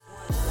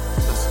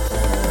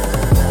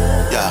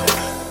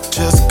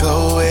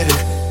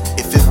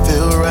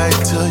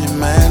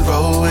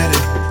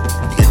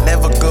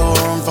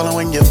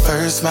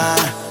first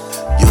mind.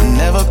 You'll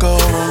never go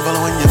wrong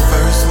following your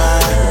first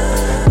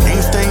mind.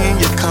 Can't stay in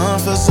your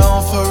comfort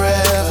zone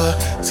forever.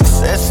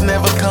 Success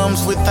never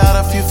comes without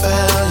a few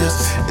failures.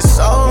 It's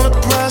all a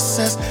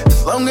process.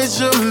 As long as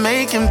you're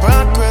making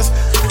progress,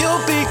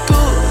 you'll be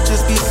good.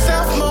 Just be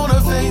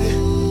self-motivated.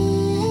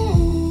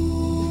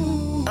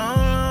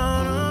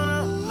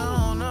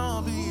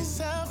 Be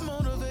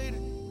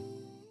self-motivated.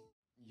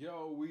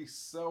 Yo, we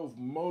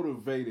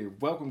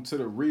self-motivated. Welcome to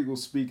the Regal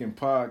Speaking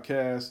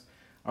Podcast.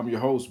 I'm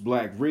your host,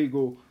 Black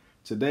Regal.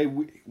 Today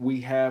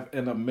we have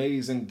an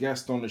amazing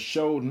guest on the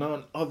show,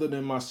 none other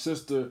than my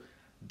sister,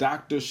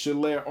 Dr.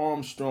 Shalair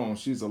Armstrong.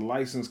 She's a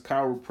licensed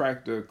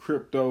chiropractor,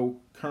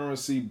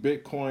 cryptocurrency,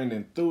 Bitcoin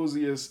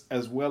enthusiast,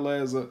 as well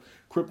as a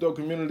crypto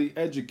community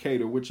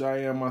educator, which I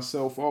am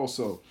myself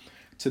also.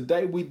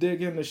 Today we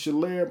dig into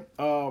Shalair.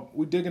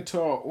 We dig into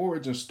her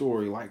origin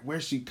story, like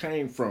where she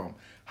came from,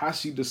 how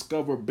she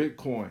discovered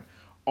Bitcoin,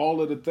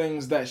 all of the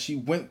things that she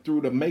went through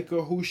to make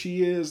her who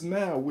she is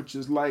now, which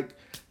is like,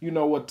 you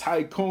know, a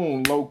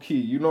tycoon low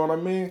key. You know what I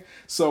mean?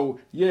 So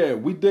yeah,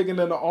 we digging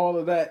into all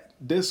of that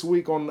this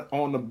week on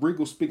the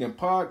Regal Speaking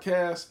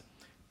Podcast.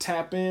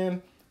 Tap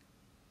in.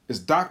 It's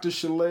Dr.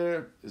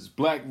 Shalair. It's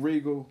Black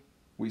Regal.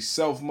 We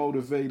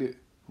self-motivated.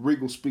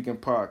 Regal Speaking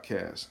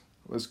Podcast.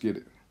 Let's get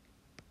it.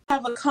 I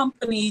have a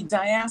company,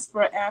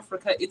 Diaspora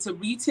Africa. It's a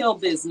retail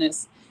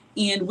business.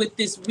 And with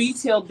this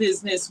retail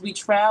business, we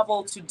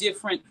travel to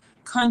different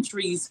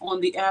countries on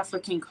the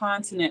African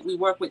continent. We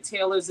work with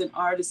tailors and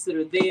artists that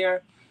are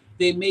there.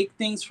 They make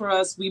things for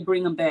us. We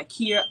bring them back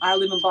here. I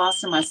live in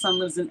Boston. My son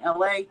lives in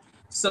LA.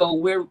 So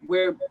we're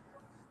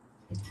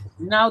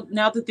now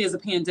that there's a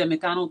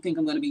pandemic, I don't think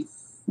I'm going to be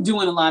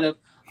doing a lot of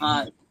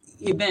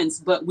events,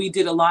 but we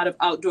did a lot of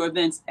outdoor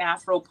events,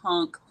 Afro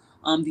Punk,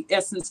 the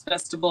Essence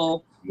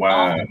Festival.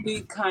 Wow.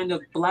 Big kind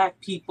of Black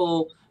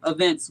people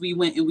events. We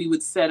went and we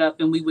would set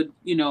up and we would,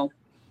 you know,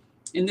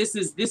 and this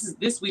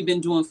we've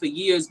been doing for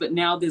years, but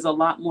now there's a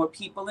lot more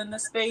people in the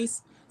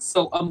space.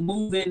 So I'm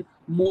moving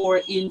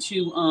more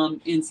into,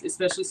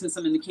 especially since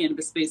I'm in the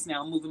cannabis space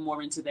now, I'm moving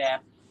more into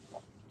that.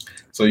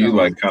 So you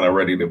like kind of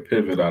ready to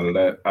pivot out of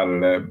that.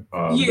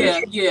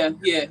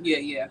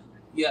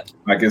 Yeah.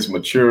 Like it's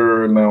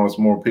mature now. It's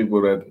more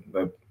people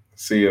that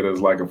see it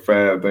as like a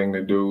fad thing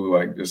to do,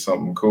 like just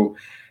something cool.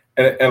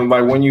 And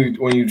like when you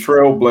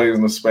trailblaze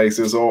in the space,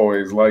 it's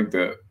always like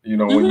that. You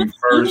know, when you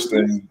first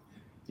and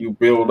you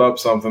build up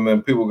something,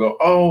 then people go,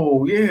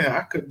 "Oh yeah,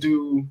 I could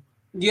do."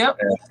 Yep.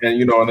 And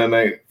you know, and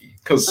then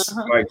because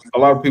like a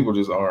lot of people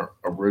just aren't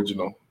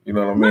original. You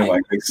know what I mean? Right.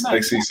 Like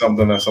they see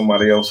something that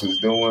somebody else is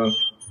doing,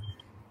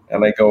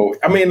 and they go.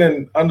 I mean,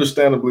 and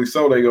understandably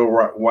so, they go,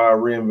 "Why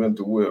reinvent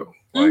the wheel?"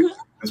 Like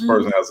this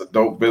person has a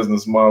dope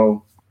business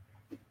model.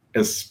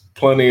 It's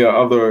plenty of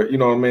other, you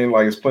know what I mean?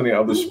 Like it's plenty of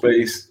other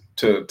space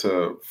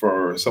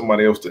for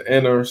somebody else to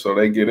enter, so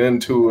they get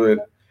into it.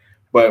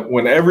 But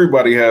when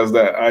everybody has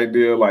that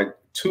idea, like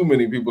too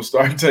many people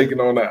start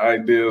taking on that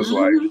idea. It's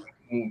like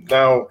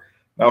now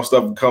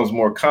stuff becomes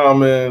more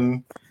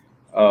common.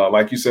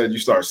 Like you said, you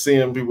start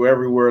seeing people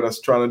everywhere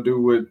that's trying to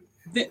do what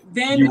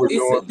then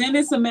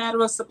it's a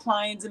matter of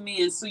supply and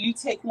demand. So you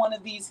take one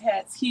of these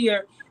hats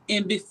here,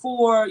 and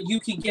before you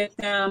can get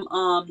them,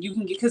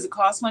 because it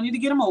costs money to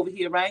get them over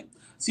here, right?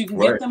 So you can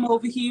get them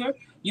over here.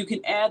 You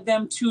can add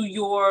them to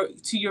your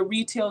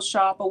retail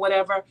shop or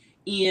whatever,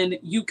 and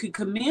you could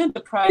command the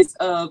price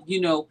of,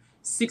 you know,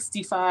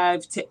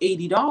 $65 to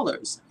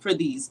 $80 for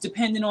these,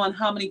 depending on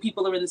how many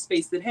people are in the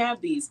space that have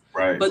these.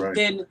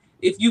 Then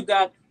if you've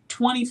got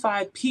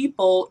 25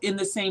 people in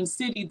the same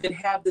city that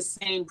have the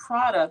same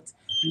product,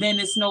 then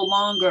it's no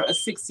longer a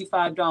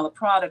 $65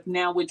 product.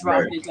 Now we're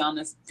dropping it down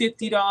to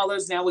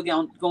 $50. Now we're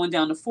going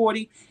down to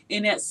 $40.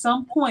 And at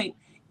some point,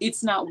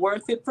 it's not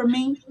worth it for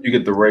me. You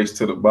get the race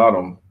to the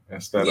bottom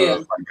instead of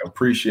like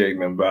appreciating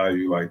the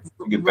value. Like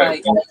you get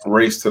that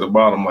race to the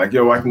bottom. Like,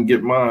 yo, I can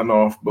get mine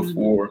off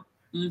before.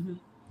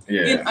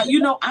 Yeah. And, you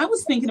know, I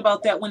was thinking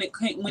about that when it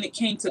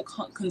came to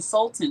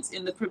consultants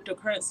in the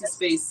cryptocurrency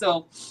space.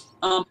 So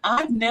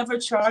I've never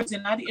charged,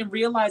 and I didn't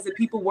realize that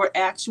people were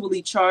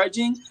actually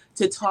charging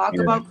to talk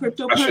about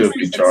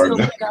cryptocurrency until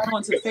we got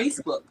onto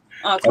Facebook.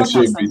 I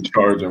should be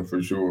charging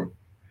for sure.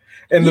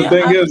 And the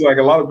thing is, like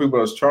a lot of people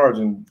that's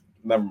charging,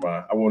 never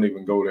mind, I won't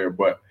even go there.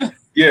 But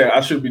yeah,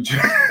 I should be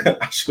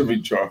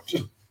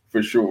charging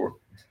for sure.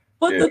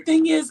 But the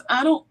thing is,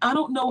 I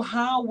don't know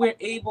how we're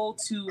able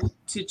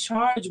to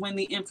charge when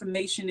the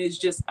information is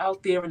just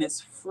out there and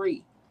it's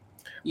free.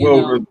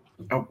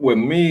 With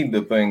me,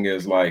 the thing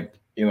is like,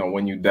 you know,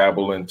 when you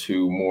dabble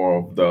into more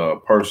of the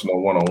personal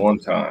one-on-one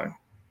time,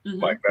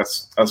 like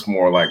that's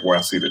more like where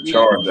I see the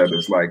charge that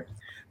is like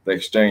the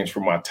exchange for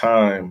my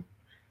time.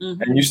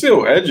 And you're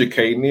still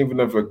educating, even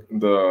if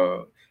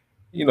the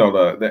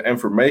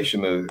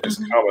information is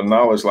common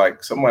knowledge.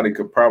 Like somebody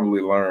could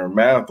probably learn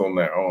math on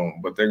their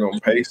own, but they're gonna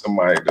pay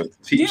somebody to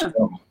teach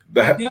them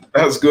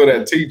that's good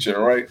at teaching,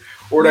 right?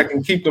 Or that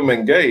can keep them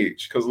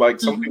engaged. Because like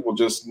some people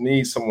just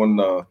need someone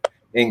to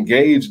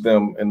engage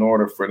them in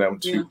order for them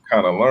to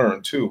kind of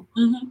learn too.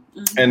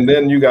 Mm-hmm. And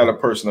then you got a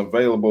person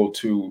available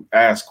to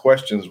ask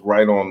questions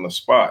right on the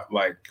spot.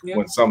 Like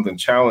when something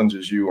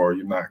challenges you or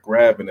you're not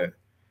grabbing it,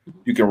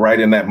 you can write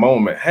in that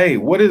moment, hey,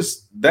 what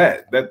is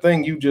that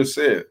thing you just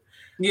said?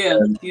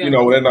 And, you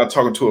know, they're not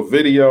talking to a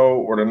video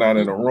or they're not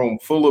in a room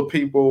full of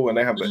people and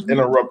they have to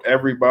interrupt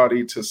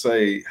everybody to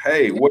say,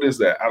 hey, what is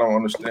that? I don't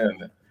understand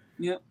that.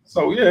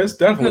 So it's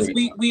definitely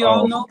because we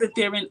all know that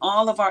they're in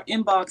all of our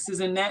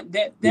inboxes, and that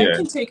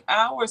can take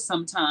hours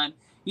sometime.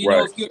 You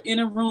know, if you're in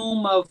a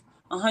room of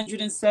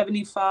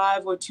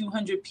 175 or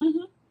 200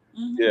 people.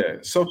 Yeah.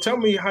 So tell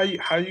me how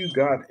you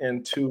got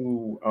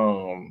into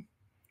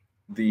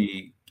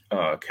the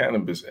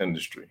cannabis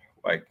industry.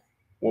 Like,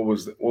 what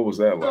was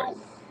that like?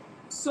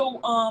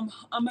 So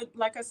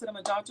like I said, I'm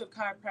a doctor of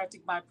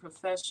chiropractic by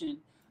profession.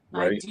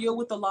 Right. I deal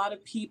with a lot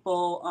of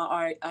people.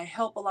 I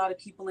help a lot of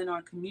people in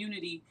our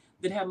community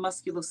that have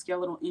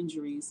musculoskeletal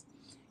injuries.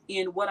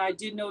 And what I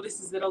did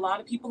notice is that a lot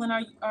of people in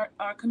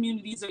our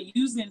communities are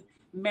using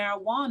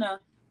marijuana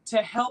to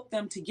help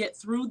them to get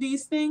through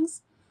these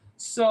things.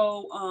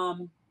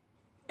 So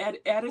at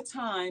a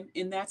time,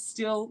 and that's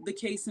still the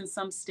case in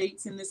some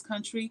states in this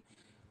country,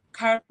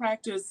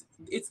 chiropractors,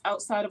 it's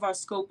outside of our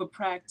scope of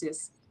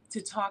practice to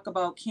talk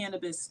about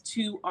cannabis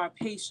to our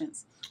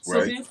patients.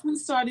 So if we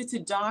started to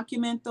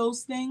document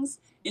those things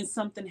and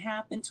something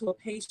happened to a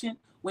patient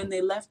when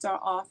they left our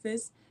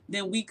office,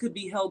 then we could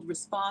be held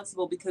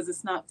responsible because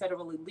it's not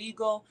federally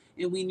legal,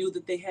 and we knew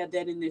that they had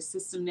that in their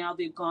system. Now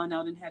they've gone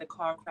out and had a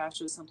car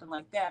crash or something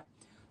like that.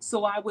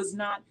 So I was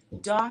not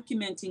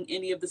documenting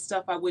any of the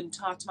stuff. I wouldn't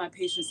talk to my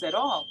patients at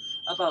all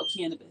about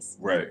cannabis.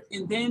 Right.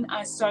 And then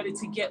I started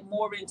to get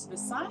more into the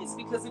science,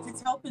 because if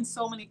it's helping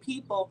so many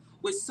people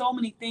with so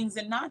many things,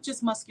 and not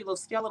just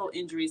musculoskeletal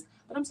injuries,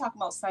 but I'm talking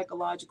about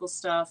psychological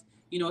stuff,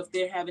 you know, if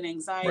they're having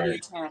anxiety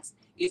attacks,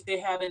 if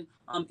they're having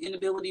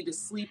inability to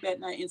sleep at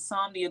night,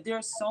 insomnia, there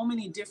are so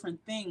many different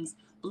things,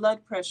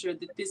 blood pressure,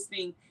 that this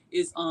thing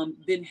is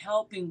been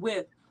helping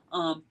with.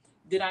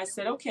 That I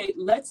said, okay,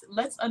 let's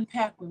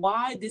unpack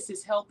why this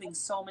is helping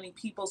so many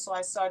people. So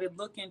I started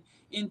looking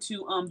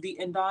into the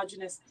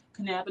endogenous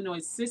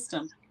cannabinoid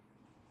system,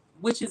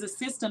 which is a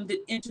system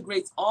that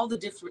integrates all the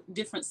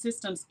different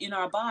systems in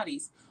our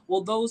bodies.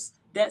 Well,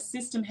 that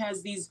system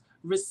has these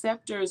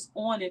receptors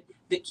on it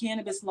that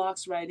cannabis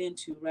locks right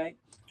into, right?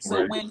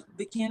 So when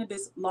the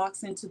cannabis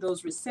locks into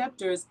those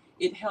receptors,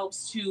 it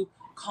helps to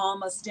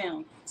calm us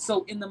down.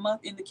 So in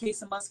the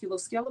case of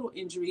musculoskeletal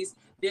injuries,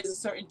 there's a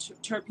certain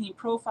terpene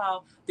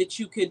profile that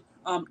you could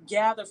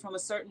gather from a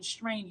certain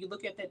strain. You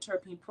look at that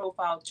terpene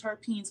profile.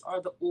 Terpenes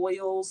are the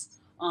oils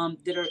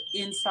that are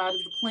inside of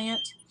the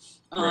plant.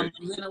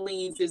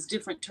 Linolene is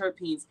different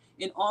terpenes,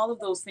 and all of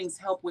those things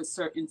help with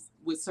certain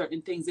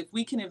things. If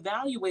we can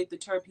evaluate the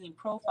terpene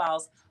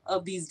profiles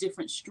of these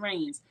different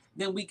strains,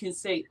 then we can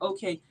say,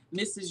 okay,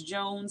 Mrs.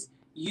 Jones,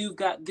 you've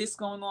got this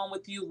going on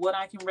with you. What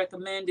I can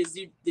recommend is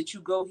that you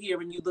go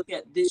here and you look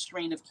at this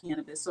strain of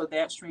cannabis or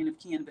that strain of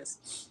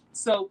cannabis.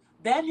 So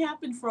that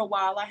happened for a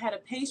while. I had a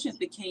patient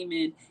that came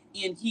in,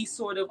 and he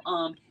sort of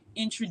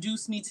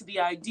introduced me to the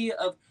idea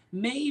of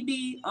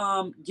maybe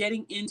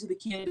getting into the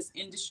cannabis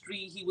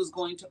industry. He was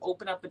going to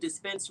open up a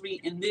dispensary,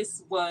 and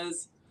this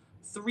was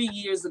 3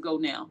 years ago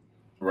now.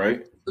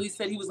 Right. So he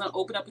said he was going to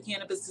open up a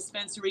cannabis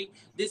dispensary.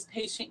 This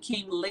patient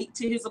came late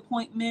to his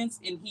appointments,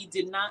 and he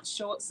did not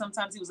show up.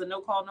 Sometimes he was a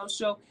no-call,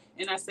 no-show.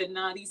 And I said,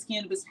 nah, these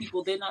cannabis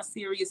people, they're not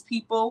serious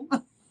people.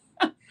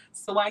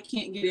 So I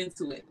can't get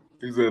into it.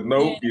 He said,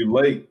 nope, you're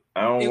late.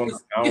 I don't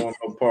want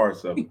no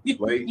parts of it.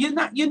 Late.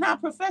 You're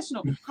not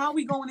professional. How are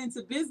we going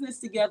into business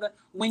together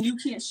when you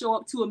can't show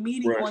up to a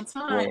meeting on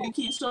time? You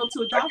can't show up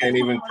to a doctor. I can't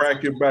even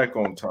crack your back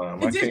on time.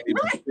 I can't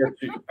even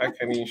stretch you. I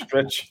can't even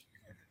stretch you.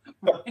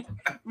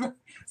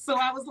 So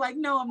I was like,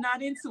 no, I'm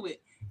not into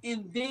it.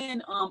 And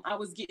then I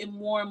was getting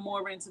more and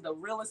more into the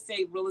real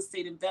estate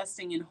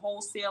investing and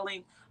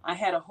wholesaling. I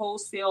had a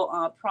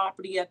wholesale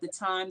property at the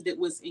time that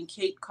was in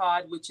Cape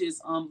Cod, which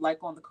is like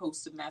on the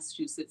coast of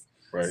Massachusetts.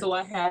 So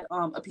I had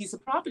a piece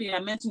of property, and I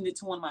mentioned it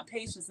to one of my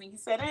patients, and he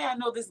said, hey, I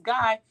know this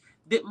guy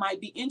that might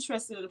be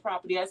interested in the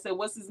property. I said,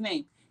 what's his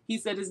name? He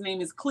said his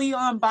name is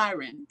Cleon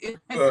Byron.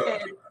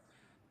 I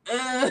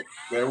said,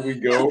 there we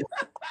go.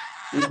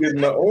 We're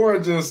getting the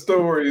origin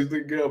stories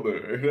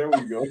together. There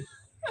we go.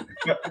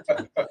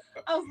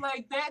 I was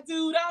like, that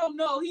dude, I don't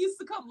know. He used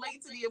to come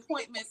late to the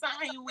appointments.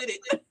 I ain't with it.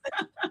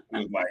 He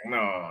was like,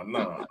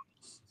 no.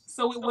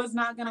 So it was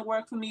not going to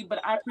work for me, but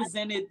I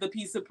presented the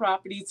piece of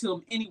property to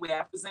him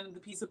anyway.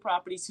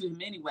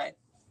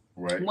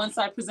 Right. Once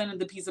I presented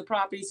the piece of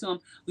property to him,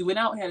 we went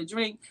out, had a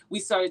drink. We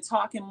started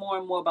talking more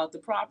and more about the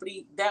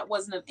property. That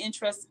wasn't of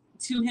interest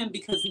to him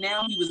because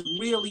now he was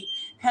really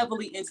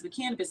heavily into the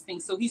cannabis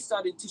thing. So he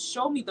started to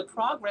show me the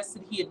progress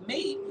that he had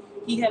made.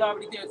 He had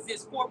already,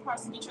 there's 4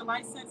 parts to get your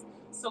license.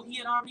 So he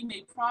had already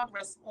made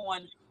progress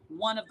on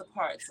one of the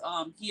parts.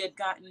 He had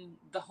gotten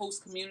the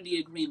host community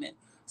agreement.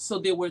 So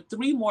there were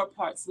 3 more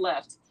parts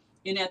left.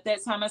 And at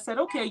that time I said,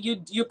 okay,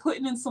 you're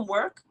putting in some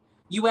work.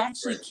 You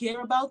actually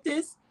care about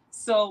this.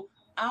 So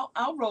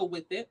I'll roll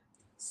with it.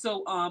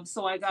 So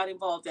so I got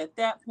involved at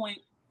that point.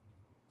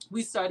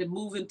 We started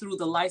moving through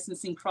the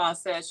licensing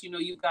process.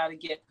 You got to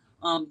get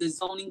the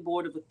zoning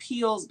board of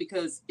appeals,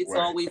 because it's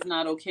Right. always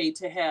not okay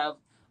to have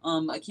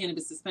a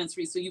cannabis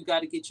dispensary. So you've got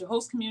to get your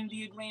host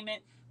community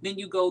agreement. Then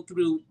you go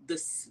through the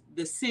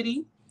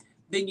city.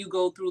 Then you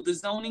go through the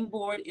zoning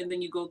board, and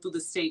then you go through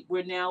the state.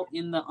 We're now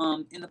in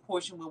the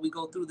portion where we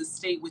go through the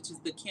state, which is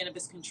the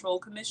Cannabis Control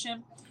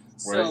Commission.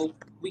 Right. So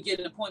we get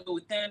an appointment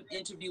with them,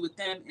 interview with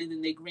them, and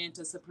then they grant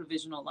us a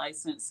provisional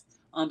license.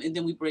 And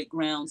then we break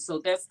ground. So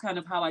that's kind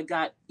of how I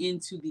got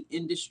into the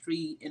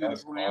industry in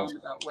That's a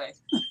roundabout way.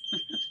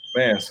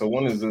 Man, so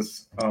when is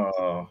this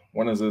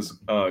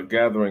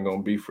gathering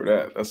gonna be for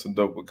that? That's a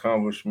dope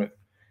accomplishment.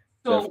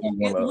 So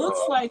Definitely it wanna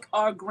looks like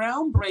our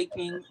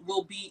groundbreaking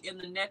will be in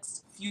the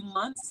next few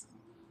months.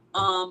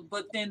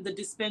 But then the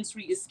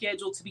dispensary is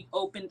scheduled to be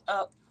opened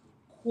up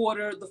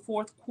the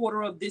fourth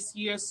quarter of this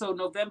year. So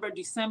November,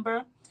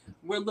 December.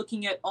 We're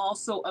looking at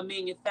also a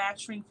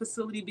manufacturing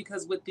facility,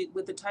 because with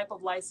the type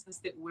of license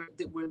that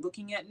we're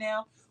looking at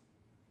now,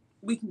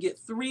 we can get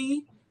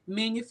 3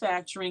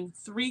 manufacturing,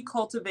 3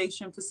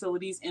 cultivation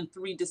facilities, and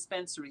 3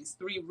 dispensaries,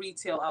 3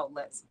 retail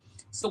outlets.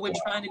 So we're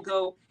trying to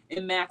go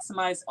and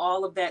maximize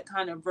all of that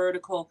kind of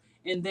vertical.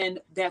 And then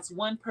that's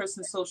one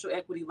person's social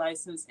equity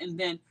license. And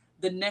then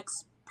the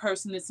next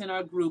person that's in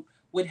our group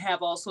would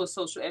have also a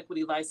social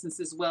equity license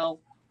as well,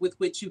 with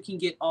which you can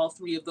get all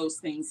 3 of those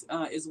things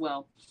as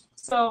well.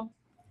 So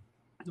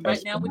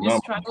right now we're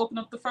just trying to open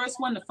up the first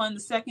one to fund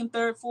the second,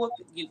 third, fourth,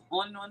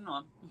 on and on and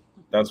on.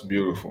 That's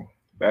beautiful.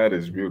 That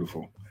is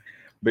beautiful.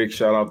 Big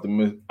shout out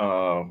to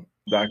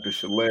Dr.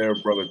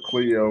 Shalair, brother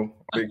Cleo.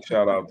 Big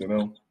shout out to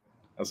them.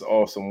 That's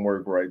awesome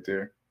work right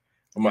there.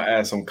 I'm gonna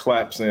add some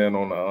claps in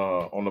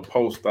on the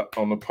post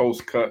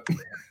cut.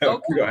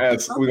 Okay. we're gonna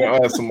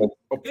add some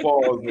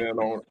applause in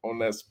on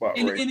that spot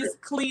and, right and there. it's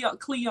Cleon.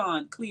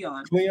 Cleon.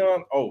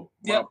 Oh,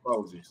 my Yep.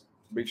 apologies.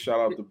 Big shout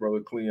out to brother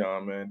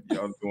Cleon, man.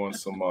 Y'all doing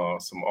some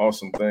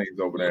awesome things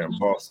over there in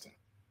Boston.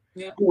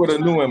 Yeah. Who would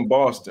have knew in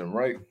Boston,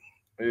 right?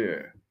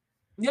 Yeah.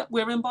 Yep,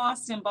 we're in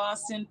Boston,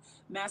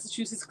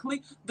 Massachusetts.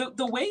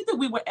 The way that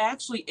we were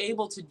actually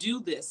able to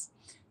do this,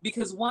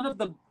 because one of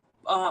the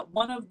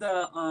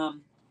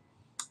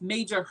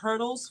major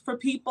hurdles for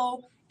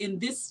people in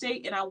this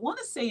state, and I want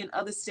to say in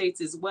other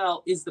states as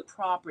well, is the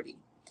property.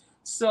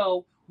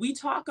 So we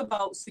talk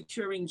about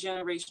securing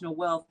generational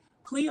wealth.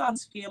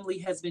 Cleon's family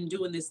has been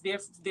doing this.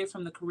 They're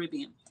from the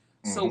Caribbean.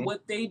 So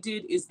what they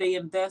did is they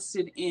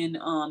invested in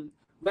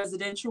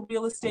residential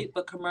real estate,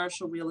 but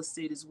commercial real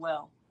estate as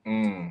well.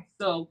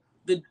 So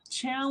the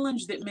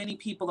challenge that many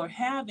people are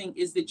having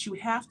is that you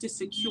have to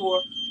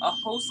secure a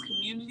host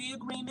community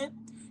agreement.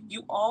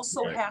 You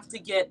also have to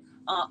get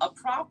a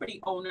property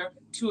owner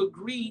to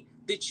agree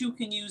that you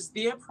can use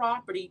their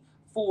property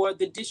for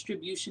the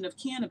distribution of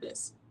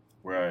cannabis.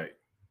 Right.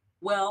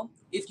 Well,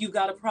 if you've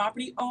got a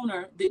property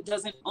owner that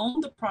doesn't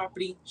own the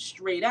property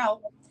straight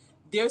out,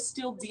 they're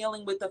still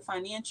dealing with a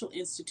financial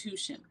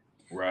institution.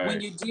 Right. When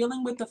you're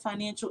dealing with a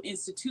financial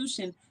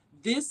institution,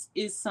 this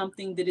is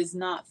something that is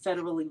not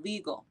federally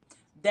legal.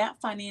 That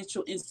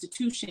financial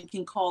institution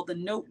can call the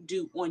note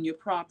due on your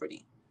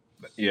property.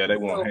 Yeah, they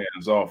want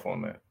hands off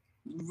on that.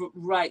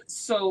 Right.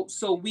 So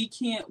we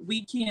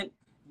can't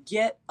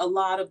get a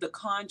lot of the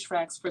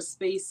contracts for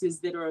spaces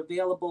that are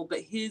available,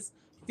 but his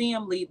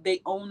family,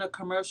 they own a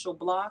commercial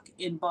block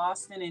in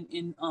Boston and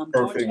in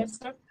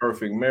Dorchester.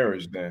 Perfect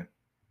marriage then.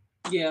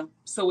 Yeah.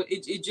 So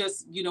it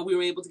just, we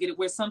were able to get it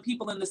where some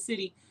people in the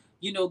city,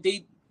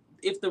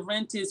 if the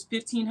rent is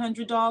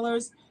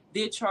 $1,500,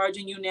 they're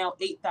charging you now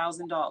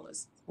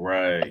 $8,000.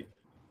 Right.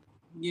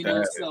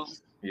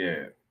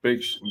 Yeah.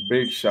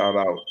 Big shout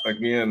out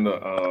again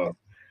to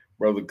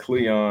brother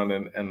Cleon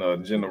and the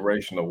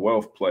generational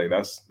wealth play.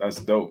 That's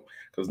dope,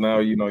 because now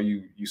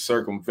you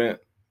circumvent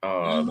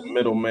the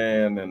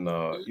middleman and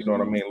you know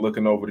what I mean,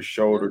 looking over the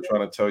shoulder,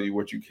 trying to tell you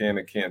what you can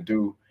and can't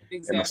do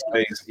in the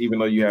space, even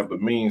though you have the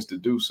means to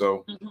do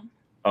so.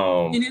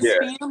 And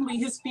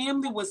his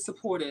family was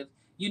supportive.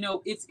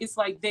 It's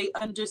like they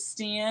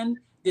understand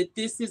that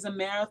this is a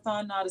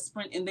marathon, not a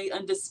sprint, and they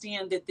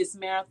understand that this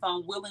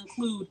marathon will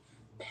include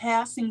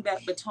passing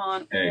that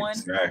baton on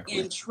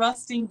and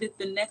trusting that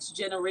the next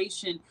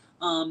generation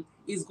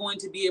is going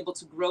to be able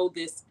to grow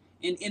this.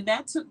 And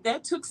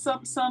that took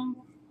some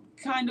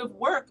kind of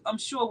work, I'm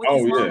sure, with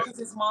his mom, because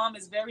his mom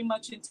is very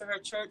much into her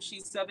church.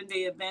 She's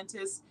Seventh-day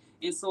Adventist,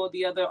 and so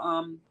the other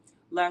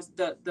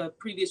the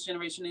previous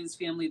generation in his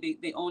family,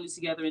 they own it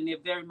together, and they're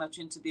very much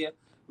into their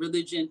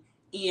religion.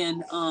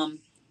 And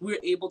we're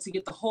able to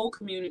get the whole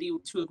community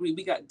to agree.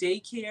 We got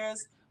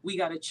daycares. We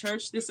got a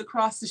church that's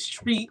across the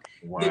street.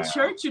 Wow. The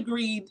church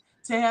agreed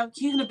to have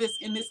cannabis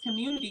in this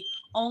community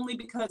only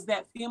because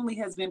that family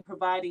has been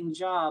providing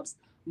jobs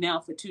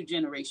now for 2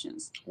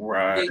 generations.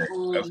 Right. They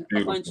own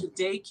a bunch of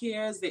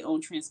daycares. They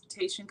own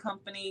transportation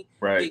company.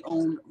 Right. They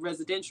own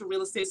residential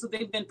real estate. So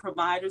they've been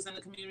providers in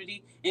the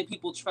community, and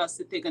people trust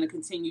that they're going to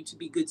continue to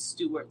be good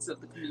stewards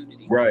of the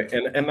community. Right.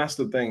 And that's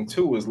the thing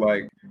too, is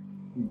like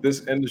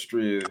this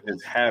industry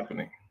is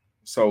happening.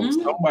 So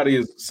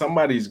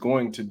somebody's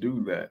going to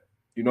do that.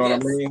 You know what I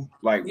mean?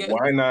 Like,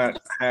 why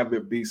not have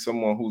it be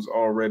someone who's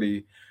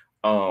already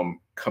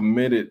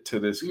committed to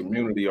this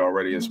community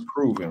already, is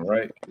proven,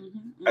 right?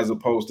 As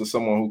opposed to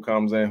someone who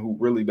comes in who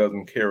really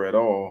doesn't care at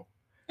all.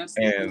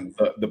 And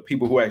the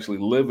people who actually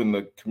live in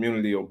the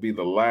community will be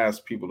the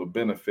last people to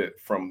benefit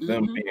from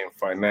them being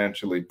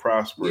financially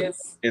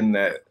prosperous in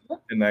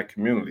that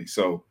community.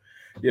 So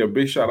yeah,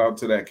 big shout out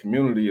to that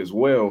community as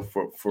well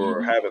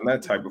for having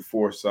that type of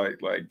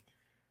foresight. Like,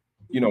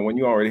 you know, when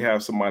you already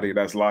have somebody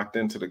that's locked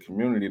into the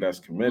community that's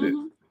committed,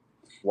 and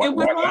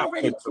we're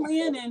already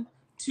planning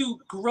to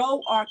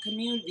grow our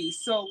community.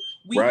 So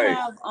we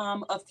have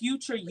a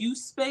future youth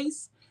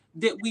space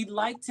that we'd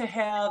like to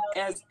have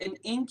as an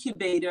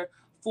incubator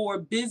for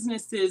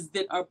businesses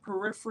that are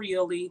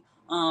peripherally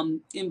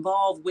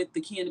involved with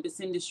the cannabis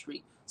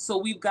industry. So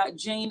we've got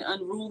Jane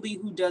Unruly,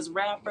 who does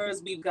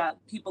wrappers. We've got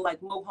people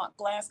like Mohawk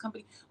Glass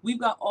Company. We've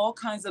got all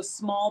kinds of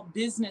small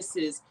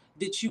businesses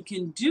that you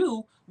can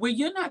do where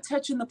you're not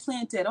touching the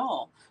plant at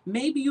all.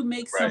 Maybe you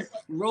make some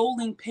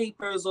rolling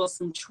papers or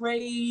some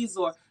trays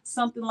or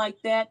something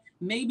like that.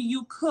 Maybe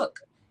you cook,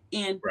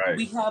 and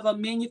we have a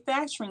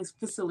manufacturing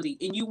facility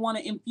and you want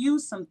to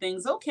infuse some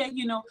things. Okay,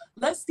 you know,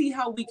 let's see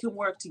how we can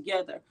work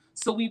together.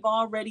 So we've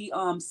already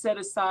set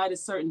aside a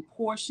certain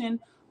portion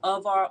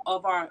of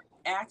our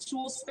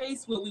actual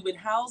space where we would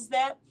house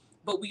that,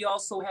 but we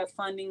also have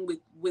funding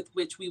with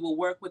which we will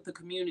work with the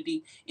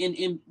community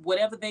in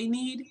whatever they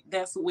need.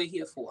 That's what we're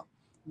here for,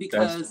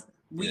 because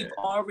we've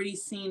already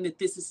seen that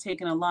this has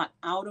taken a lot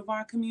out of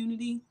our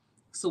community.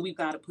 So we've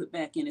got to put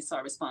back in. It's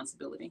our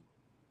responsibility.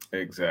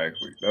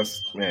 Exactly.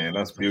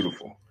 That's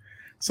beautiful.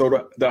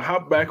 So the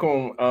hop back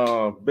on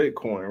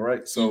Bitcoin,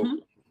 right? So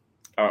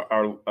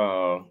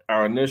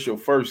our initial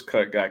first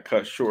cut got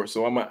cut short.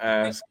 So I'm gonna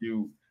ask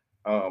you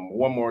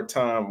one more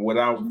time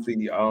without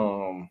the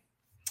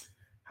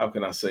how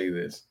can I say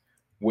this?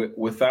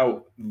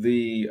 Without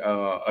the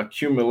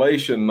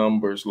accumulation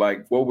numbers,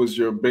 like what was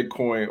your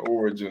Bitcoin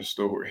origin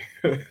story?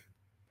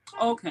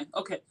 Okay.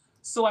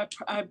 So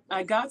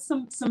I got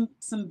some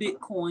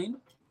Bitcoin.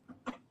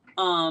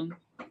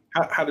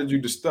 How did you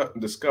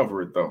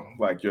discover it though?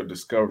 Like your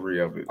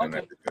discovery of it and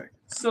everything.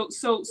 So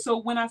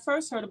when I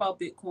first heard about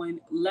Bitcoin,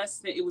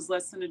 it was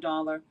less than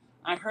 $1.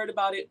 I heard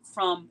about it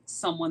from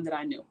someone that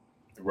I knew.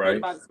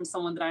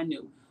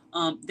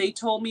 They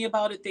told me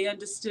about it. They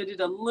understood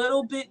it a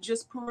little bit,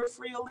 just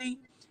peripherally.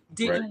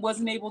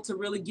 Wasn't able to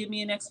really give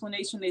me an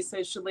explanation. They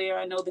said, Shalair,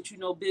 I know that you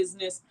know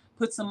business.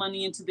 Put some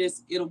money into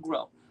this. It'll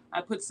grow. I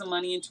put some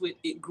money into it.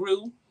 It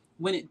grew.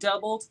 When it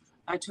doubled,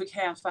 I took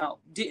half out.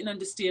 Didn't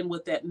understand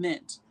what that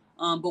meant.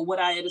 But what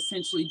I had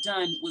essentially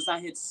done was I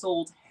had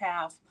sold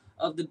half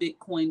of the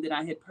Bitcoin that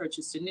I had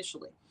purchased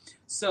initially.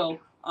 So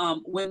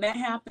when that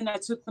happened, I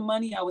took the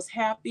money. I was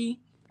happy.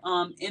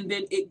 And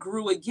then it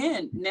grew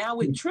again. Now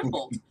it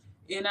tripled.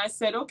 And I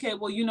said, okay,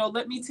 well, you know,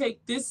 let me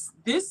take this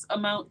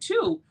amount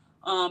too.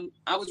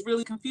 I was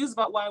really confused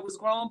about why it was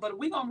growing, but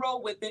we're going to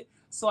roll with it.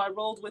 So I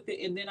rolled with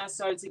it. And then I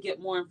started to get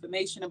more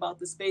information about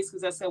the space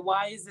because I said,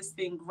 why is this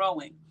thing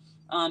growing?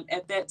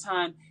 At that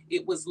time,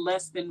 it was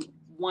less than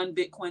one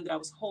Bitcoin that I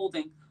was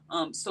holding.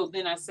 So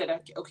then I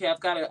said, okay, I've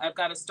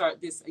got to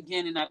start this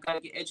again, and I've got to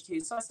get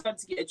educated. So I started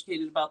to get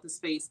educated about the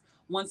space.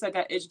 Once I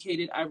got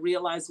educated, I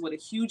realized what a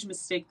huge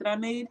mistake that I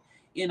made.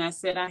 And I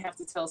said, I have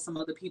to tell some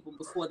other people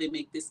before they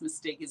make this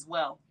mistake as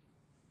well.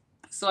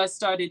 So I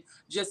started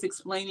just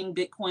explaining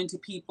Bitcoin to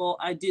people.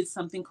 I did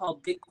something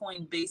called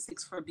Bitcoin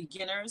Basics for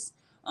Beginners.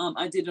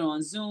 I did it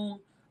on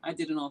Zoom. I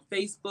did it on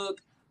Facebook.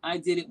 I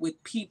did it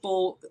with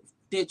people,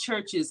 their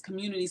churches,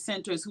 community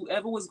centers,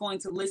 whoever was going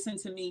to listen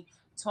to me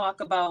talk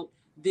about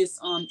this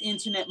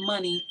internet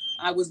money.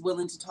 I was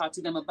willing to talk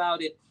to them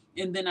about it.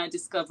 And then I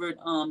discovered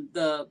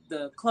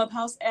the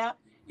Clubhouse app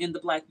and the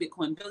Black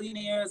Bitcoin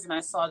Billionaires. And I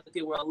saw that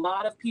there were a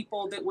lot of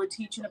people that were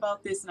teaching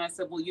about this. And I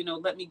said, well, you know,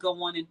 let me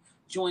go on and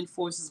join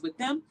forces with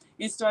them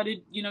and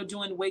started, you know,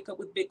 doing Wake Up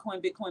with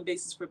Bitcoin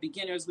Basis for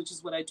Beginners, which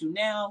is what I do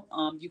now.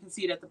 You can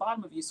see it at the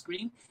bottom of your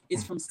screen.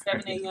 It's from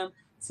 7 a.m.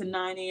 to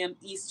 9 a.m.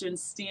 Eastern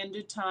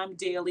Standard Time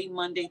daily,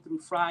 Monday through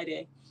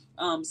Friday.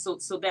 So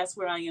that's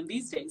where I am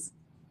these days.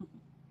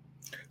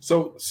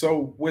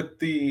 So with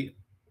the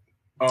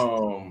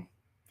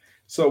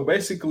so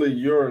basically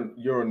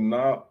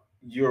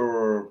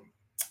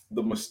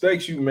the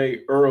mistakes you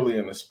made early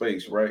in the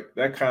space, right?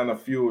 That kind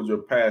of fueled your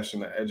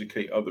passion to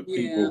educate other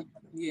people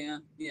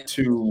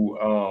to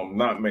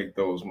not make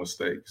those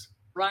mistakes.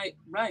 Right.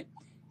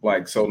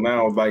 Like, so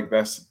now, like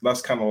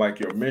that's kind of like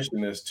your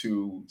mission is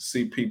to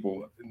see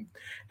people,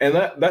 and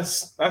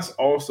that's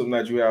awesome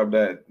that you have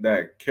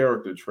that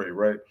character trait,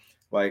 right?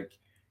 Like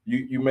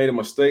you made a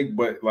mistake,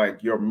 but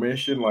like your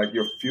mission, like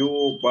you're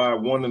fueled by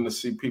wanting to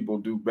see people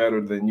do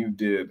better than you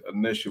did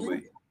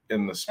initially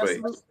in the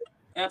space.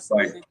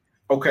 Absolutely. Like,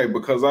 okay,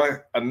 because I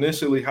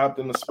initially hopped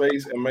in the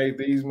space and made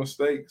these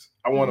mistakes,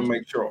 I want to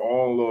make sure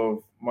all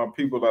of my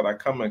people that I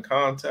come in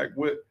contact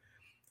with,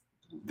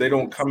 they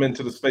don't come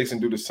into the space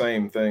and do the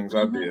same things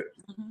I did.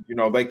 You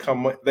know,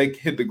 they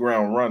hit the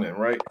ground running,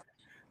 right?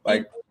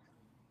 Like,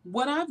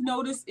 What I've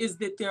noticed is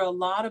that there are a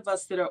lot of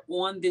us that are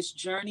on this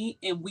journey,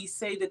 and we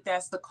say that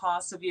that's the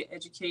cost of your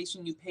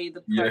education. You pay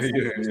the price of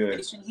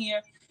education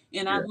here.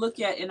 And I look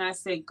at and I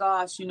say,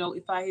 gosh,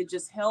 if I had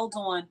just held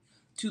on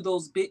to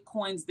those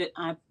Bitcoins that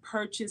I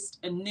purchased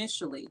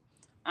initially,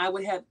 I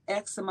would have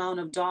X amount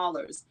of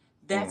dollars.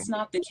 That's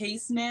not the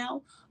case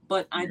now,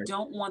 but I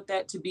don't want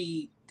that to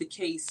be the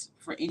case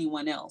for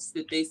anyone else.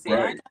 That they say,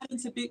 I got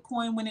into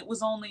Bitcoin when it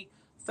was only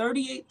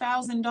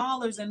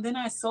 $38,000, and then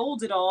I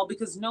sold it all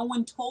because no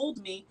one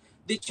told me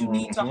that you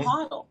need to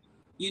hodl.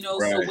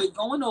 So we're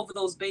going over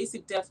those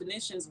basic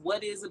definitions.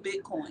 What is a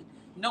Bitcoin?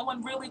 No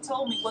one really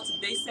told me what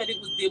they said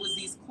there was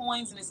these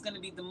coins and it's going to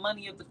be the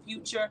money of the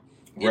future.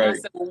 And I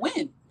said, well,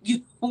 when?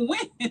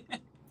 When?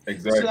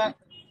 Exactly.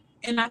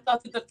 And I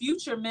thought that the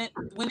future meant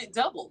when it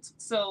doubled.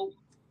 So,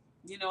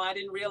 I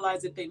didn't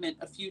realize that they meant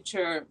a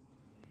future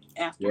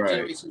after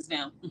generations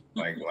down.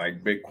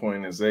 like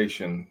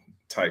Bitcoinization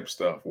type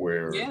stuff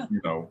where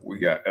we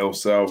got El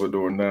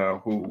Salvador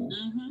now who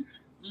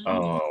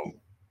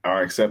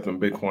are accepting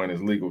Bitcoin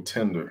as legal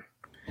tender.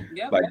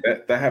 Like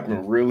that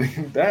happened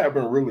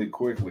really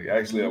quickly,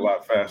 actually a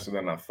lot faster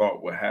than I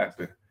thought would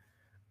happen.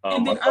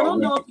 And then I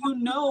don't know if you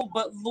know,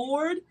 but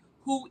Lord,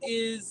 who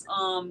is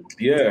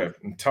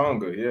in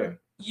Tonga,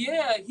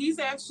 he's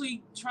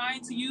actually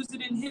trying to use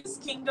it in his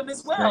kingdom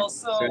as well.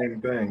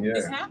 Same thing,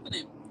 it's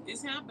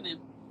happening.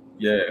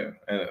 Yeah,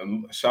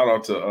 and shout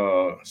out to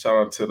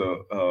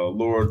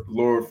the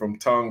Lord from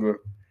Tonga.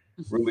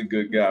 Really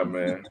good guy,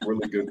 man.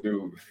 Really good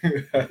dude.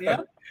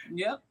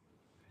 Yep.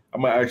 I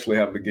might actually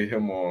have to get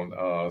him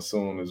on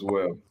soon as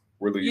well.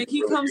 Really, yeah,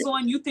 he really comes good.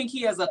 on. You think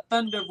he has a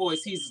thunder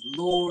voice? He's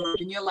Lord,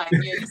 and you're like,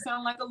 yeah, you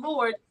sound like a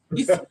Lord.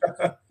 You sound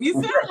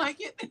like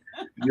it.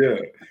 Yeah,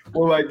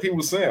 well, like he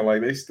was saying,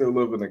 like they still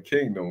live in a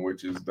kingdom,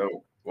 which is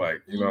dope.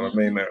 Like you know what I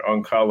mean? They're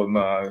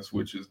uncolonized,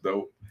 which is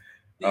dope.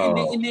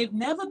 And they've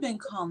never been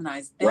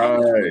colonized. That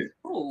is really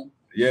cool.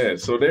 Yeah,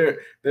 so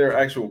their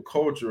actual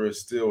culture is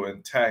still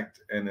intact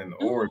and in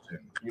origin.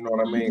 You know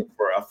what I mean?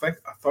 I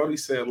thought he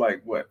said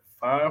like what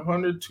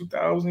 500,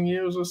 2,000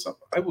 years or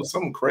something. It was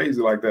something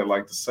crazy like that.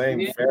 Like the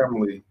same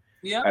family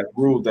had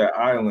ruled that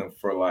island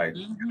for like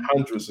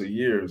hundreds of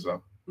years,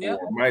 or it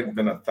might have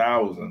been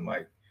 1,000.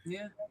 Like,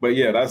 but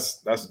yeah,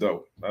 that's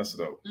dope. That's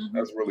dope.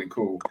 That's really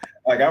cool.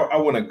 Like I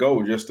want to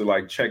go just to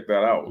like check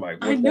that out. Like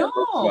what I know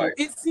like.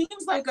 It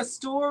seems like a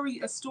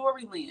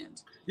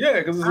storyland. Yeah,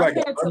 because it's like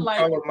I had to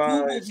like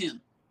Google him.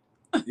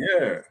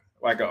 Yeah,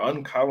 like an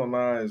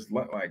uncolonized.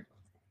 Like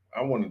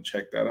I want to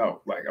check that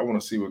out. Like I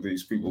want to see what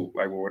these people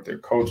like, what their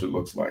culture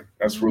looks like.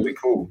 That's really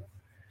cool.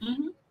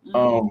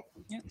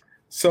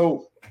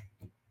 So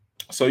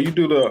you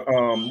do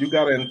you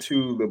got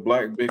into the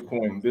Black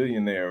Bitcoin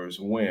billionaires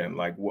when?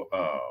 Like what?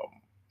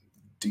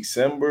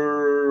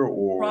 December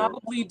or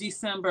probably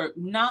December,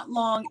 not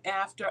long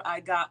after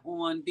I got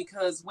on,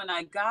 because when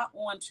I got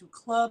on to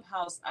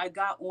Clubhouse, I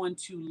got on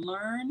to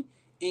learn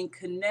and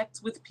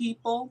connect with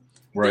people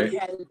that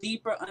had a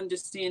deeper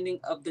understanding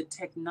of the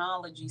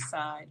technology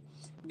side,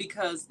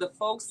 because the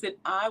folks that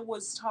I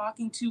was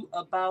talking to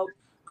about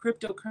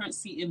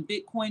cryptocurrency and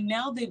Bitcoin,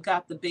 now they've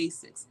got the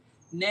basics.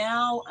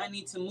 Now I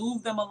need to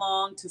move them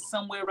along to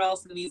somewhere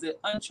else, and these are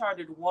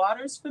uncharted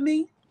waters for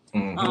me.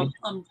 I'm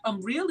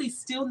really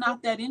still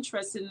not that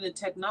interested in the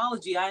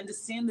technology. I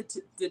understand that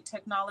the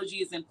technology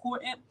is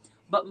important,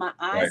 but my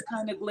eyes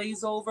kind of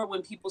glaze over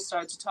when people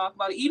start to talk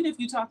about it. Even if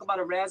you talk about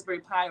a Raspberry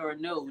Pi or a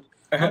Node,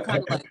 I'm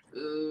kind of like,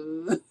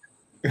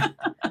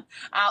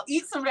 I'll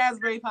eat some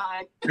Raspberry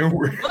Pi. I don't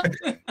want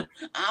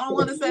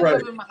to set it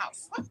up in my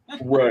house.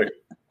 Right.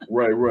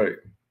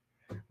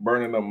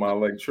 Burning up my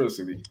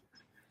electricity.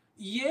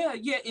 Yeah.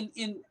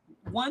 And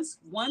once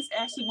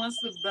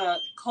the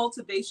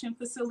cultivation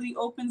facility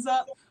opens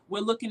up, we're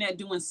looking at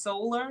doing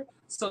solar.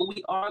 So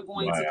we are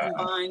going to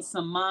combine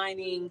some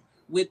mining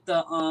with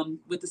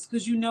this,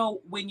 because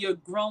when you're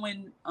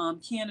growing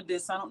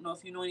cannabis, I don't know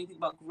if you know anything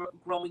about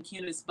growing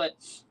cannabis, but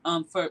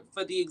for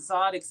the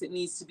exotics, it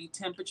needs to be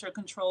temperature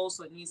controlled,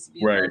 so it needs to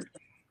be above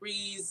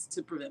degrees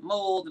to prevent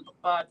mold and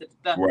blah,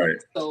 blah, blah,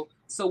 blah.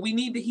 So we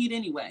need the heat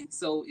anyway.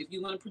 So if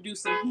you're going to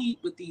produce some heat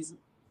with these,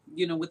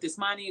 with this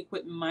mining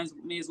equipment,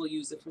 may as well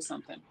use it for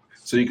something.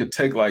 So you could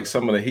take like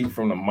some of the heat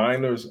from the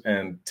miners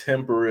and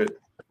temper it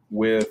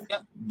with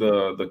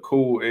the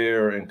cool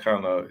air and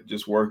kind of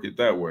just work it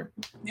that way.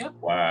 Yep.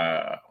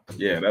 Wow.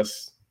 Yeah,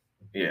 that's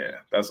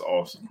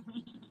awesome.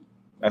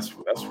 That's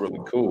really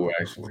cool,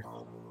 actually.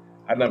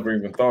 I never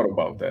even thought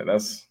about that.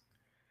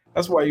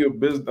 That's why you're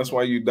business. That's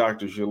why you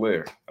Dr.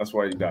 Shalair. That's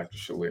why you Dr.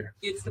 Shalair.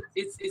 It's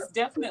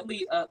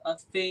definitely a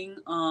thing.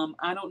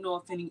 I don't know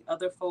if any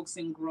other folks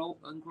in grow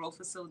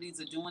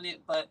facilities are doing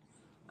it, but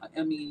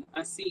I mean,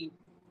 I see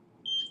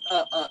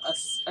a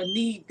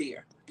need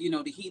there,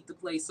 to heat the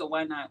place. So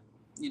why not,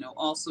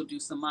 also do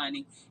some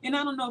mining? And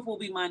I don't know if we'll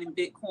be mining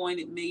Bitcoin.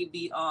 It may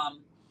be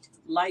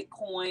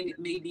Litecoin. It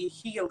may be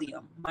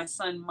helium. My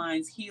son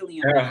mines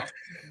helium.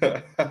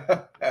 Me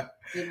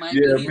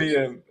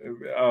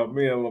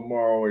and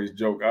Lamar always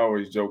joke. I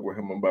always joke with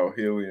him about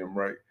helium,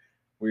 right?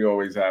 we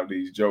always have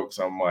these jokes.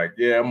 I'm like,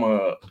 yeah, I'm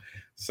gonna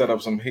set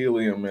up some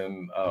helium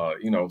in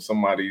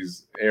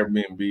somebody's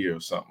Airbnb or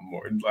something.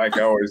 Or like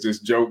I always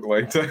just joke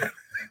like that.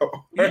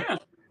 Yeah.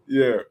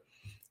 Yeah.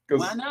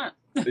 Why not?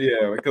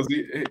 Yeah, because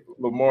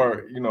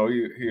Lamar,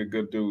 he a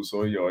good dude,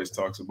 so he always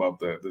talks about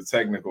the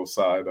technical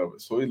side of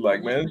it. So he's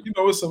like, man,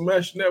 it's a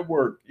mesh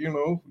network,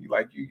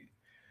 like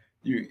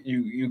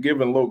you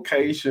giving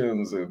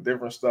locations and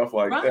different stuff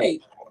like that.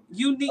 Right.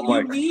 You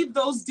need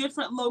those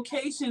different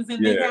locations,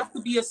 and they have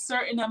to be a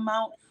certain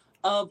amount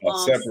of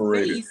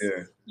separated.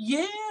 space.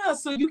 Yeah.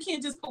 So you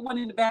can't just put one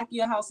in the back of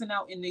your house and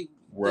out in the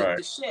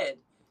shed.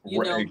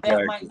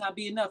 That might not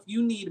be enough.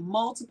 You need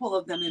multiple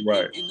of them, and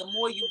the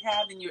more you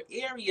have in your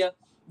area,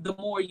 the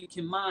more you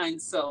can mine.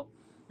 So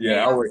I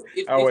always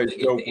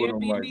joke with them,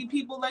 like,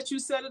 people let you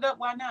set it up,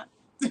 why not?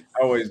 I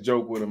always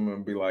joke with them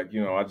and be like,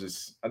 I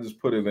just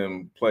put it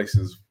in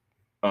places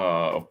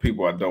of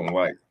people I don't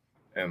like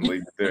and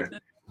leave it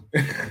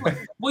there.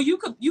 Well, you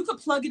could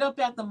plug it up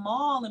at the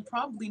mall and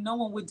probably no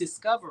one would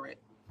discover it.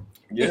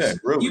 Yeah,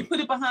 really. You put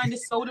it behind a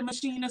soda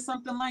machine or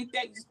something like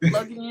that, you just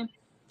plug it in.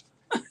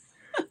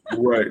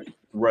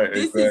 Right.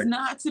 This is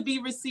not to be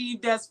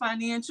received as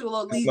financial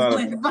or legal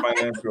advice.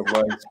 Financial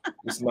advice.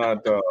 It's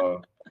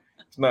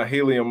not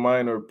helium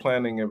miner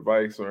planning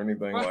advice or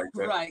anything like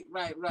that. Right.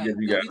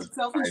 You get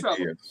yourself in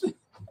trouble.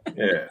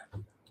 Yeah.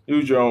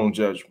 Use your own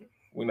judgment.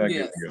 We're not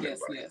giving you advice.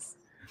 Yes.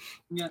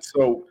 Yeah.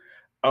 So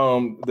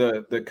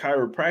the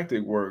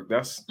chiropractic work,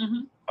 that's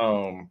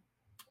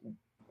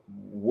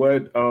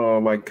what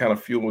like kind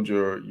of fueled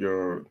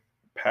your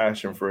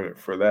passion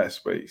for that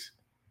space?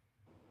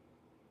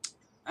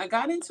 I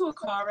got into a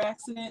car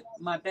accident.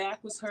 My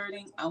back was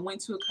hurting. I went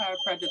to a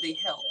chiropractor. They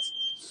helped.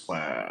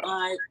 Wow.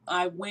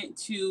 I went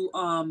to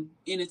an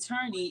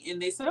attorney,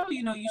 and they said, oh,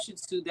 you should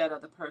sue that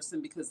other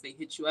person because they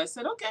hit you. I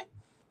said, okay,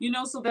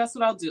 so that's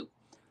what I'll do.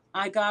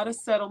 I got a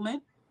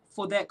settlement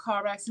for that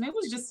car accident. It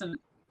was just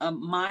a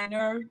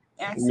minor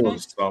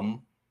accident.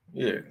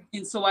 Yeah.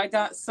 And so I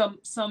got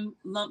some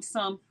lump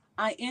sum.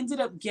 I ended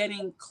up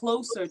getting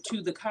closer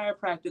to the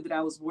chiropractor that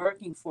I was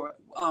working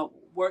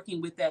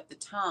with at the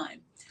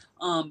time,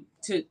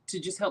 to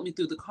just help me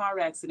through the car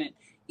accident.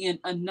 And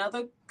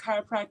another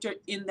chiropractor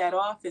in that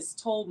office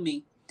told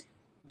me,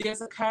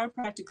 there's a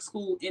chiropractic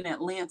school in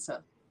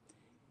Atlanta.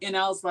 And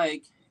I was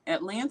like,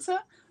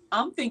 Atlanta?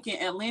 I'm thinking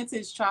Atlanta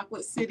is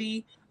Chocolate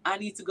City. I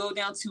need to go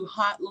down to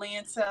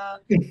Hotlanta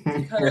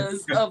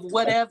because of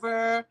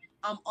whatever.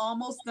 I'm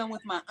almost done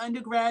with my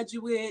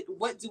undergraduate.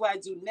 What do I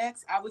do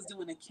next? I was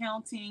doing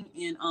accounting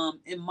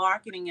and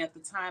marketing at the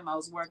time. I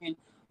was working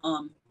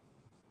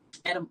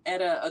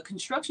at a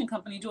construction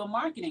company doing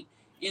marketing.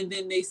 And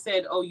then they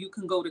said, oh, you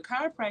can go to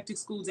chiropractic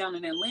school down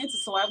in Atlanta.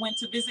 So I went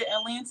to visit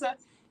Atlanta,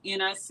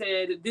 and I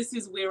said, this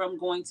is where I'm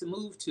going to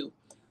move to.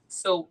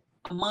 So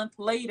a month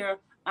later,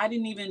 I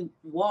didn't even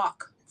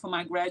walk for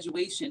my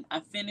graduation. I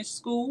finished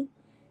school,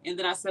 and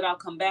then I said, I'll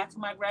come back for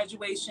my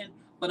graduation,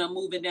 but I'm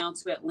moving down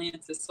to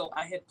Atlanta. So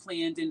I had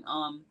planned and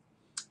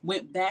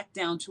went back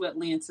down to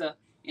Atlanta.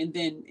 And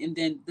then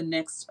the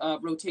next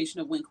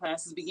rotation of when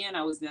classes began,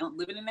 I was down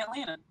living in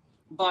Atlanta.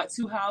 Bought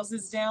 2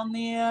 houses down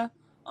there.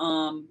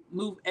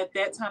 Moved at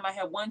that time. I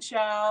had 1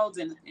 child,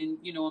 and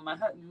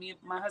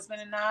my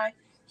husband and I.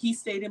 He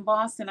stayed in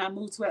Boston. I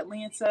moved to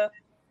Atlanta.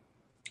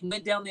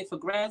 Went down there for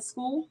grad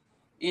school,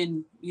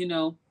 and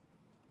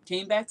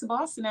came back to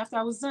Boston after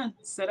I was done.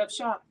 Set up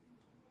shop.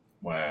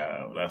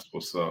 Wow, that's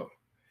what's up.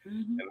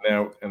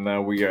 Mm-hmm. And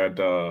now we got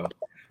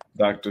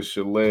Dr.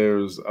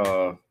 Shalair's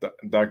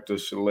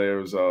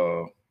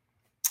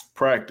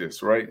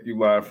practice, right? You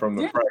live from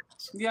the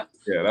practice. Yeah.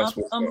 Yeah, that's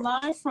what's I'm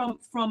live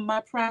from my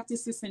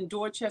practices in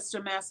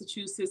Dorchester,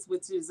 Massachusetts,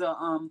 which is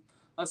a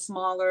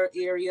smaller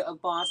area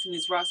of Boston.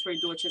 It's Roxbury,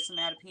 Dorchester,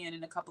 Mattapan,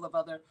 and a couple of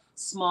other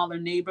smaller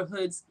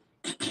neighborhoods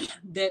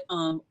that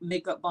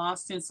make up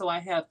Boston. So I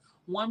have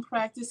 1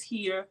 practice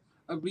here,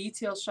 a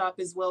retail shop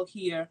as well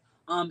here,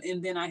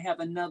 and then I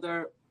have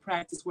another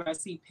practice where I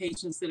see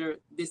patients that are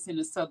in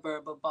a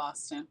suburb of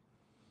Boston.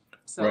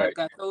 So I've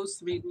got those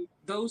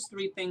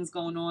three things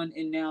going on,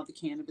 and now the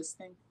cannabis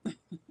thing.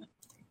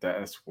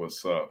 That's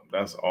what's up.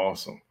 That's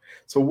awesome.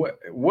 So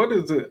what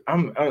is it?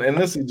 And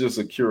this is just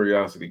a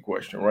curiosity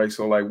question, right?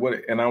 So like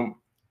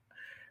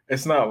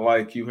it's not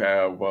like you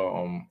have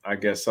I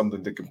guess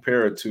something to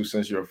compare it to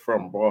since you're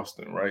from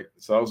Boston, right?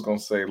 So I was gonna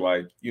say,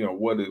 like,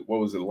 what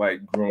was it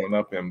like growing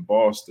up in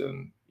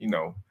Boston?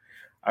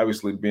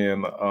 Obviously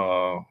being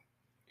a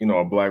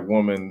Black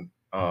woman,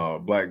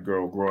 Black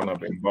girl growing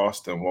up in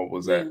Boston. What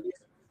was that?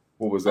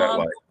 What was that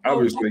like?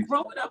 Obviously,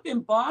 growing up in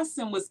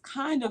Boston was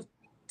kind of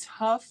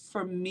tough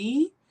for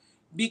me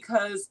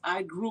because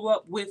I grew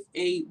up with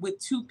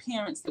 2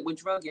 parents that were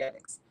drug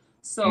addicts.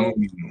 So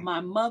my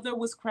mother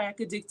was crack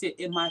addicted,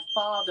 and my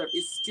father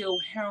is still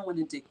heroin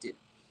addicted.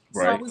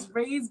 So I was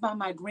raised by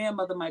my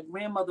grandmother. My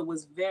grandmother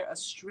was a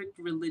strict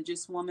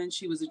religious woman.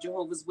 She was a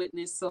Jehovah's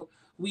Witness. So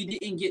we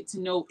didn't get to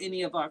know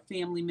any of our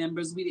family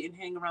members. We didn't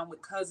hang around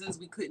with cousins.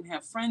 We couldn't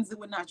have friends that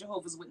were not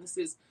Jehovah's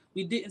Witnesses.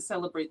 We didn't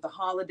celebrate the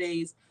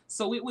holidays.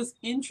 So it was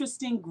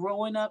interesting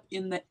growing up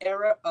in the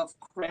era of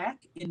crack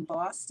in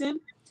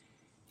Boston.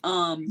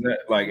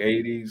 Like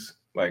 80s?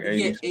 Like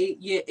 80s?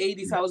 Yeah,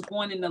 80s. I was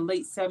born in the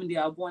late 70s.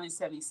 I was born in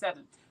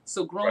 77.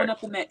 So growing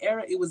up in that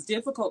era, it was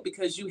difficult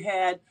because you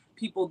had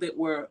people that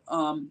were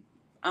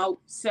out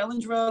selling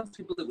drugs,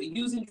 people that were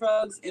using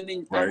drugs, and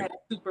then I had a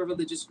super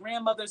religious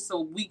grandmother,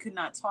 so we could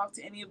not talk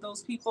to any of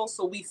those people.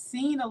 So we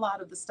seen a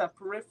lot of the stuff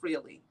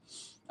peripherally,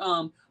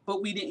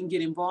 but we didn't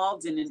get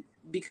involved in it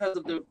because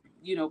of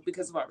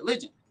because of our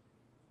religion.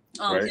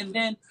 And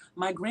then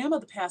my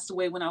grandmother passed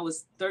away when I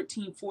was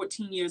 13,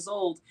 14 years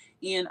old,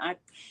 and I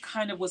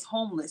kind of was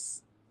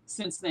homeless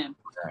since then.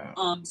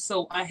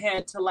 So I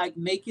had to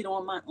make it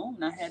on my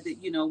own. I had to,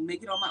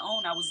 make it on my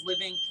own. I was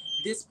living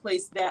this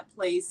place, that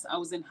place. I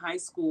was in high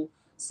school.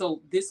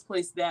 So this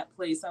place, that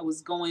place, I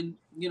was going,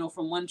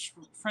 from one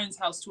friend's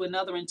house to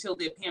another until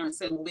their parents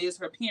said, well, where's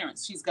her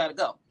parents? She's got to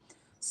go.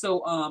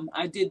 So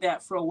I did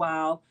that for a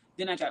while.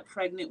 Then I got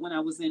pregnant when I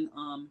was in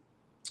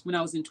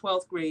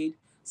 12th grade.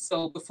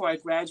 So before I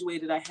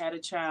graduated, I had a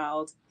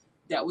child.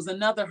 That was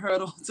another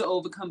hurdle to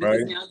overcome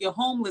because now you're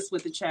homeless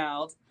with a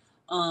child.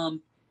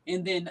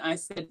 And then I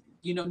said,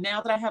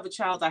 now that I have a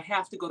child, I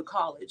have to go to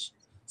college.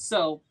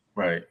 So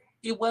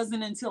it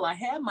wasn't until I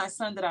had my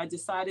son that I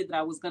decided that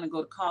I was going to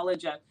go to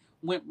college. I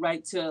went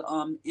right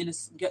to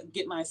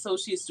get my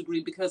associate's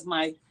degree because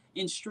my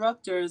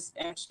instructors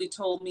actually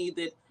told me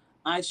that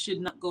I should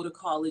not go to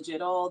college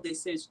at all. They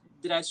said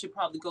that I should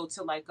probably go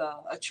to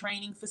a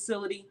training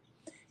facility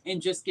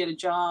and just get a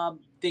job.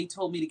 They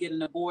told me to get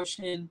an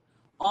abortion,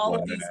 all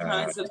of these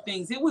kinds of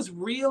things. It was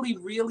really,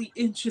 really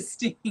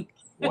interesting,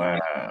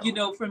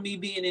 for me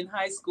being in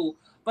high school.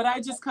 But I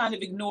just kind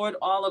of ignored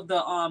all of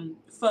the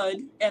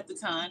FUD at the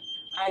time.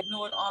 I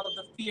ignored all of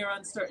the fear,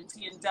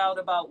 uncertainty, and doubt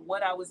about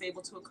what I was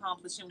able to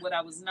accomplish and what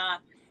I was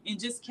not, and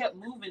just kept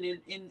moving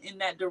in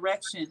that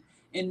direction.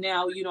 And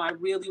now, I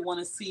really want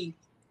to see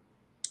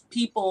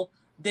people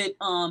that,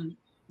 kind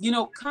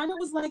of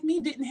was like me,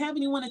 didn't have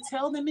anyone to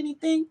tell them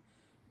anything,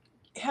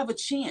 have a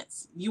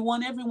chance. You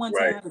want everyone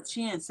to have a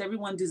chance.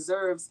 Everyone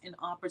deserves an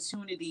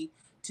opportunity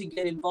to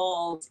get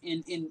involved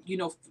and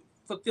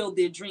fulfill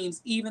their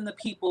dreams. Even the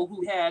people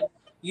who had,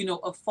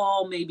 a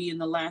fall maybe in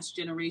the last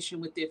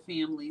generation with their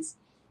families.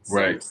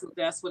 So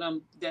that's what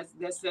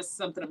that's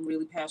something I'm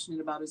really passionate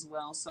about as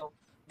well. So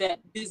that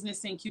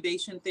business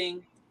incubation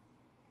thing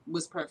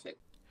was perfect.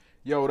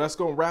 Yo, that's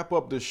going to wrap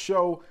up the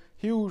show.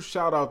 Huge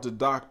shout out to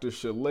Dr.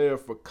 Shalair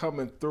for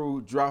coming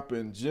through,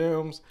 dropping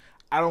gems.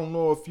 I don't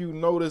know if you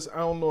noticed, I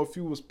don't know if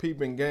you was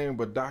peeping game,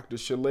 but Dr.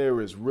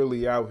 Shalair is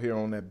really out here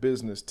on that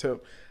business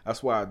tip.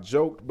 That's why I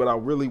joked, but I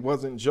really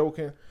wasn't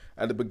joking.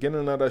 At the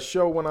beginning of the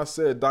show when I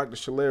said Dr.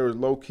 Shalair is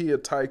low-key a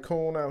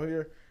tycoon out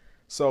here.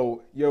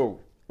 So,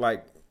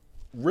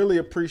 really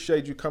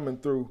appreciate you coming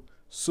through.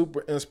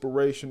 Super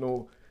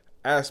inspirational,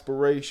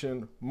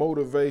 aspiration,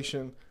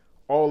 motivation,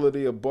 all of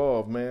the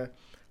above, man.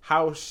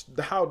 How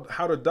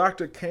the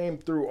doctor came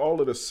through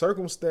all of the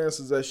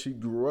circumstances that she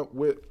grew up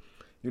with.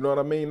 You know what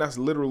I mean? That's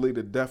literally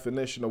the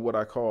definition of what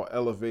I call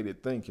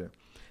elevated thinking.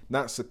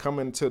 Not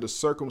succumbing to the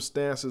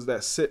circumstances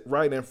that sit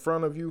right in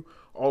front of you,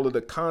 all of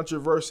the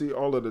controversy,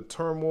 all of the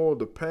turmoil,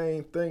 the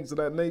pain, things of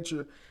that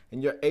nature,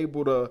 and you're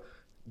able to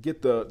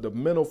get the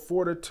mental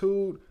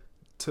fortitude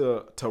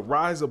to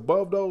rise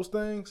above those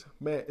things.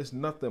 Man, it's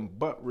nothing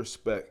but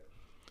respect.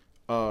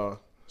 Shout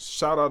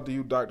out to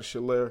you, Dr.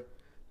 Shalair.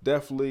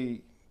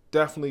 Definitely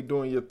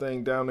doing your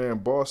thing down there in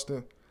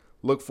Boston.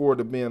 Look forward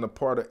to being a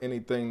part of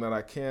anything that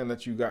I can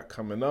that you got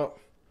coming up.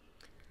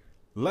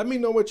 Let me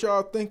know what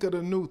y'all think of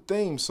the new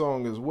theme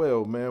song as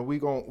well, man.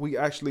 We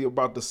actually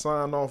about to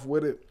sign off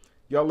with it.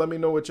 Y'all let me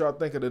know what y'all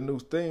think of the new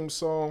theme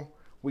song.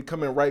 We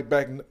coming right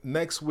back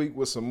next week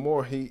with some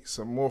more heat,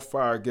 some more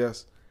fire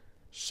guests.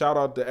 Shout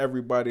out to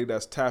everybody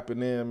that's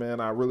tapping in, man.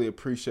 I really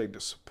appreciate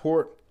the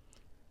support.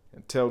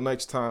 Until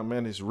next time,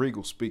 man, it's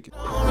Regal speaking.